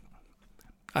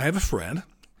I have a friend.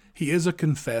 He is a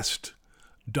confessed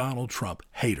Donald Trump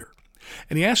hater.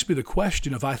 And he asked me the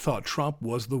question if I thought Trump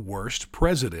was the worst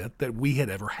president that we had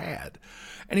ever had.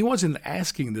 And he wasn't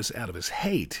asking this out of his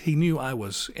hate. He knew I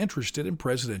was interested in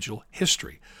presidential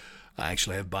history. I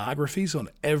actually have biographies on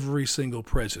every single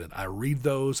president. I read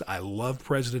those. I love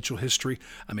presidential history.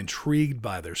 I'm intrigued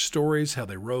by their stories, how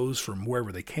they rose from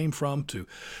wherever they came from to,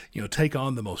 take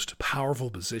on the most powerful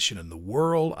position in the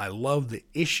world. I love the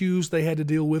issues they had to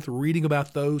deal with, reading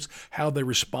about those, how they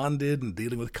responded and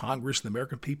dealing with Congress and the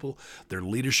American people, their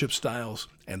leadership styles,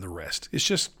 and the rest. It's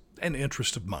just an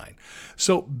interest of mine.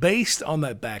 So based on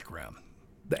that background,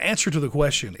 the answer to the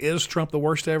question, is Trump the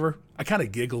worst ever? I kind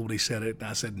of giggled when he said it, and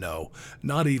I said, no,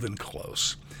 not even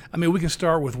close. I mean, we can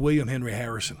start with William Henry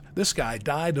Harrison. This guy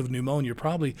died of pneumonia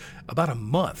probably about a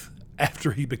month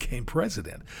after he became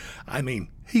president. I mean,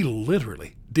 he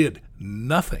literally did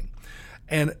nothing.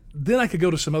 And then I could go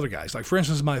to some other guys, like, for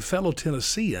instance, my fellow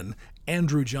Tennessean,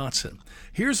 Andrew Johnson.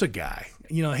 Here's a guy,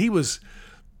 he was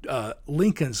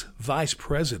Lincoln's vice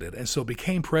president, and so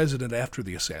became president after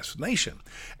the assassination.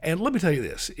 And let me tell you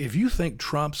this, if you think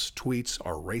Trump's tweets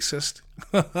are racist,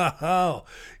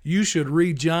 you should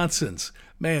read Johnson's.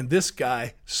 Man, this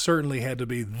guy certainly had to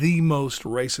be the most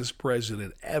racist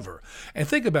president ever. And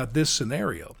think about this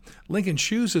scenario. Lincoln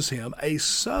chooses him, a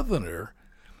Southerner,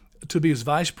 to be his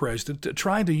vice president,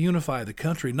 trying to unify the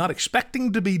country, not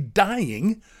expecting to be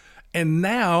dying. And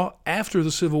now, after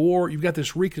the Civil War, you've got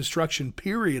this Reconstruction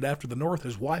period after the North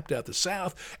has wiped out the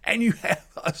South, and you have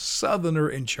a Southerner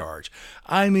in charge.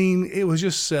 I mean, it was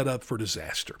just set up for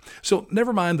disaster. So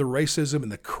never mind the racism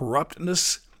and the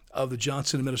corruptness of the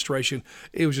Johnson administration.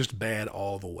 It was just bad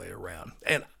all the way around.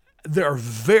 And there are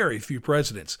very few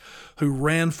presidents who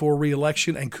ran for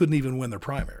re-election and couldn't even win their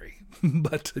primary.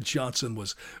 But Johnson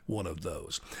was one of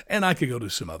those. And I could go to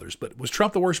some others. But was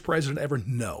Trump the worst president ever?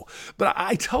 No. But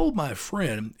I told my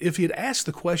friend if he had asked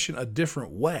the question a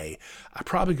different way, I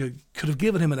probably could have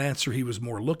given him an answer he was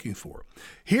more looking for.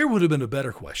 Here would have been a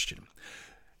better question.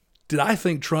 Did I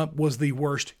think Trump was the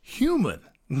worst human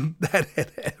that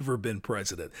had ever been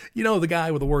president? The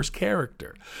guy with the worst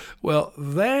character. Well,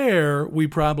 there we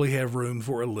probably have room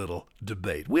for a little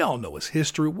debate. We all know his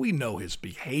history. We know his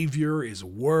behavior, his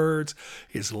words,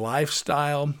 his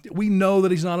lifestyle. We know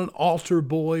that he's not an altar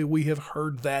boy. We have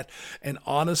heard that. And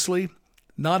honestly,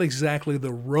 not exactly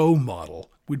the role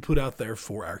model we'd put out there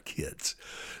for our kids.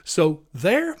 So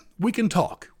there we can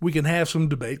talk. We can have some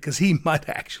debate because he might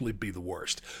actually be the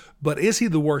worst. But is he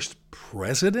the worst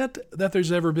president that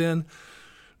there's ever been?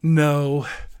 No,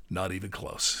 not even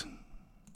close.